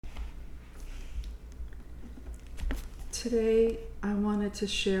Today, I wanted to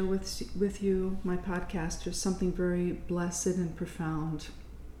share with you, my podcasters, something very blessed and profound.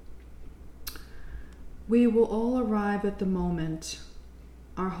 We will all arrive at the moment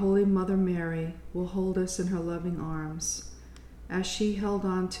our Holy Mother Mary will hold us in her loving arms. As she held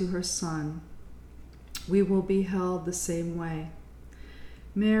on to her Son, we will be held the same way.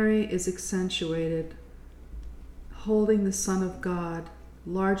 Mary is accentuated, holding the Son of God,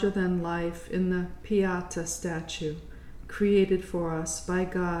 larger than life, in the Pietà statue, created for us by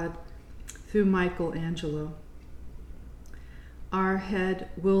God through Michelangelo. Our head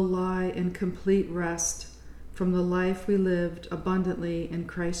will lie in complete rest from the life we lived abundantly in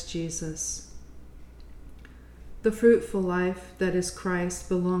Christ Jesus. The fruitful life that is Christ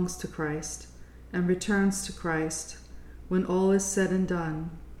belongs to Christ and returns to Christ when all is said and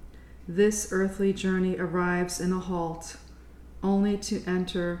done. This earthly journey arrives in a halt, only to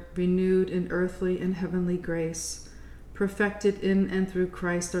enter renewed in earthly and heavenly grace, perfected in and through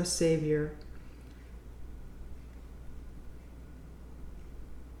Christ our Savior.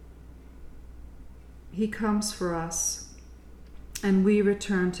 He comes for us, and we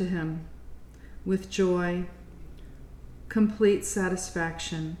return to him with joy, complete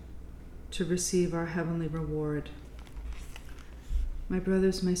satisfaction to receive our heavenly reward. My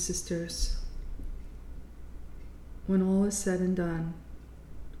brothers, my sisters, when all is said and done,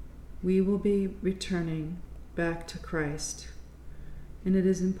 we will be returning back to Christ. And it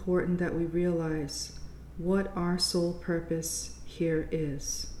is important that we realize what our sole purpose here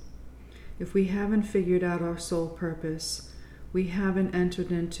is. If we haven't figured out our sole purpose, we haven't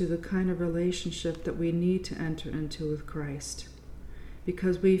entered into the kind of relationship that we need to enter into with Christ.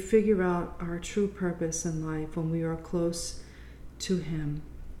 Because we figure out our true purpose in life when we are close to him,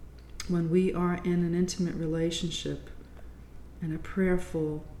 when we are in an intimate relationship and a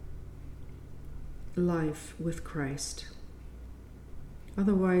prayerful life with Christ.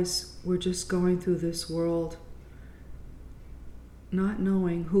 Otherwise, we're just going through this world not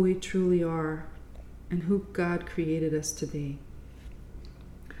knowing who we truly are and who God created us to be.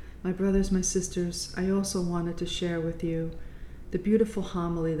 My brothers, my sisters, I also wanted to share with you the beautiful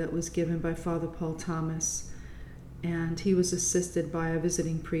homily that was given by Father Paul Thomas, and he was assisted by a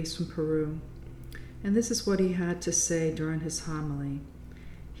visiting priest from Peru. And this is what he had to say during his homily.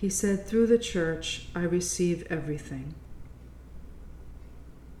 He said, "Through the church, I receive everything."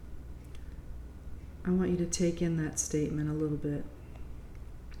 I want you to take in that statement a little bit.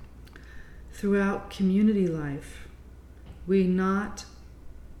 Throughout community life, if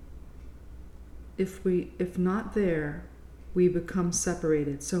not there, we become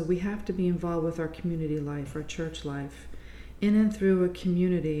separated. So we have to be involved with our community life, our church life. In and through a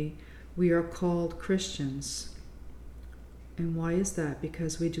community, we are called Christians. And why is that?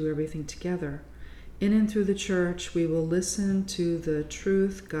 Because we do everything together. In and through the church, we will listen to the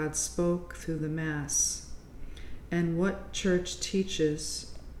truth God spoke through the Mass. And what church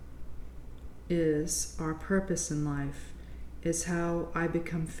teaches is our purpose in life, is how I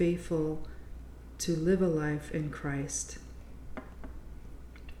become faithful to live a life in Christ.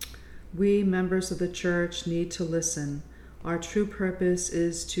 We, members of the church, need to listen. Our true purpose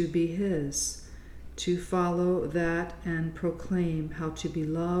is to be his, to follow that and proclaim how to be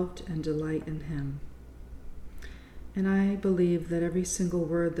loved and delight in him. And I believe that every single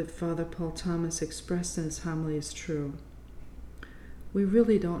word that Father Paul Thomas expressed in his homily is true. We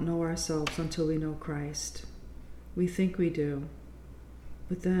really don't know ourselves until we know Christ. We think we do,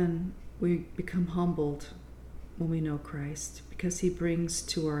 but then we become humbled when we know Christ, because he brings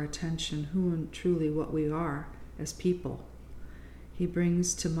to our attention who and truly what we are as people. He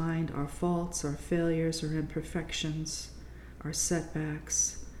brings to mind our faults, our failures, our imperfections, our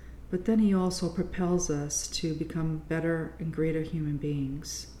setbacks, but then he also propels us to become better and greater human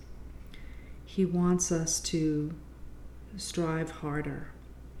beings. He wants us to strive harder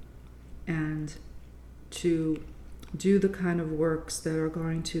and to do the kind of works that are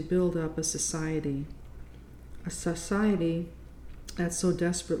going to build up a society that so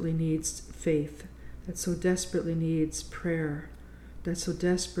desperately needs faith, that so desperately needs prayer, that so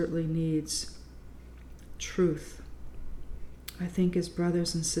desperately needs truth. I think as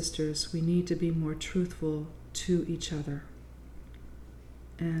brothers and sisters, we need to be more truthful to each other.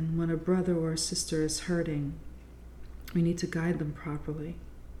 And when a brother or a sister is hurting, we need to guide them properly.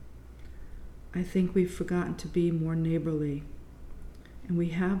 I think we've forgotten to be more neighborly. And we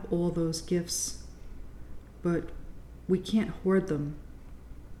have all those gifts, but we can't hoard them.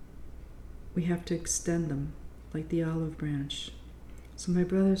 We have to extend them like the olive branch. So my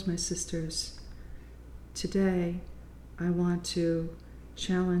brothers, my sisters, today I want to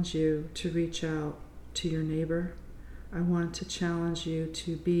challenge you to reach out to your neighbor, I want to challenge you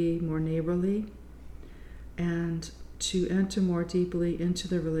to be more neighborly and to enter more deeply into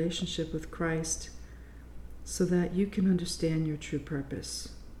the relationship with Christ so that you can understand your true purpose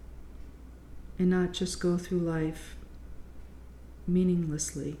and not just go through life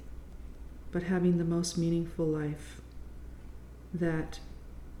meaninglessly, but having the most meaningful life that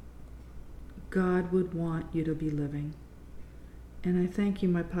God would want you to be living. And I thank you,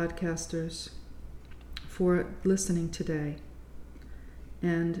 my podcasters, for listening today.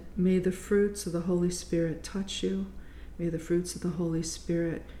 And may the fruits of the Holy Spirit touch you. May the fruits of the Holy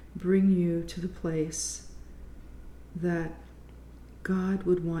Spirit bring you to the place that God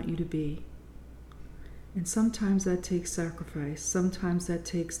would want you to be. And sometimes that takes sacrifice. Sometimes that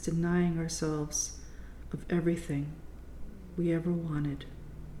takes denying ourselves of everything we ever wanted.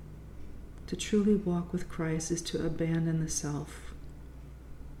 To truly walk with Christ is to abandon the self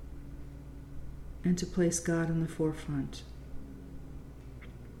and to place God in the forefront.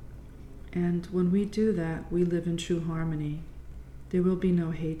 And when we do that, we live in true harmony. There will be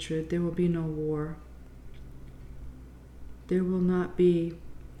no hatred. There will be no war. There will not be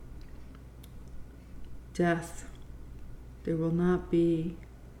death. There will not be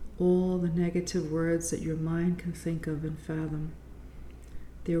all the negative words that your mind can think of and fathom.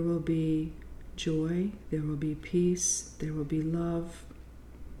 There will be joy. There will be peace. There will be love.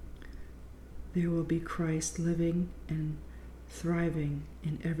 There will be Christ living and thriving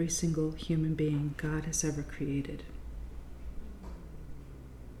in every single human being God has ever created.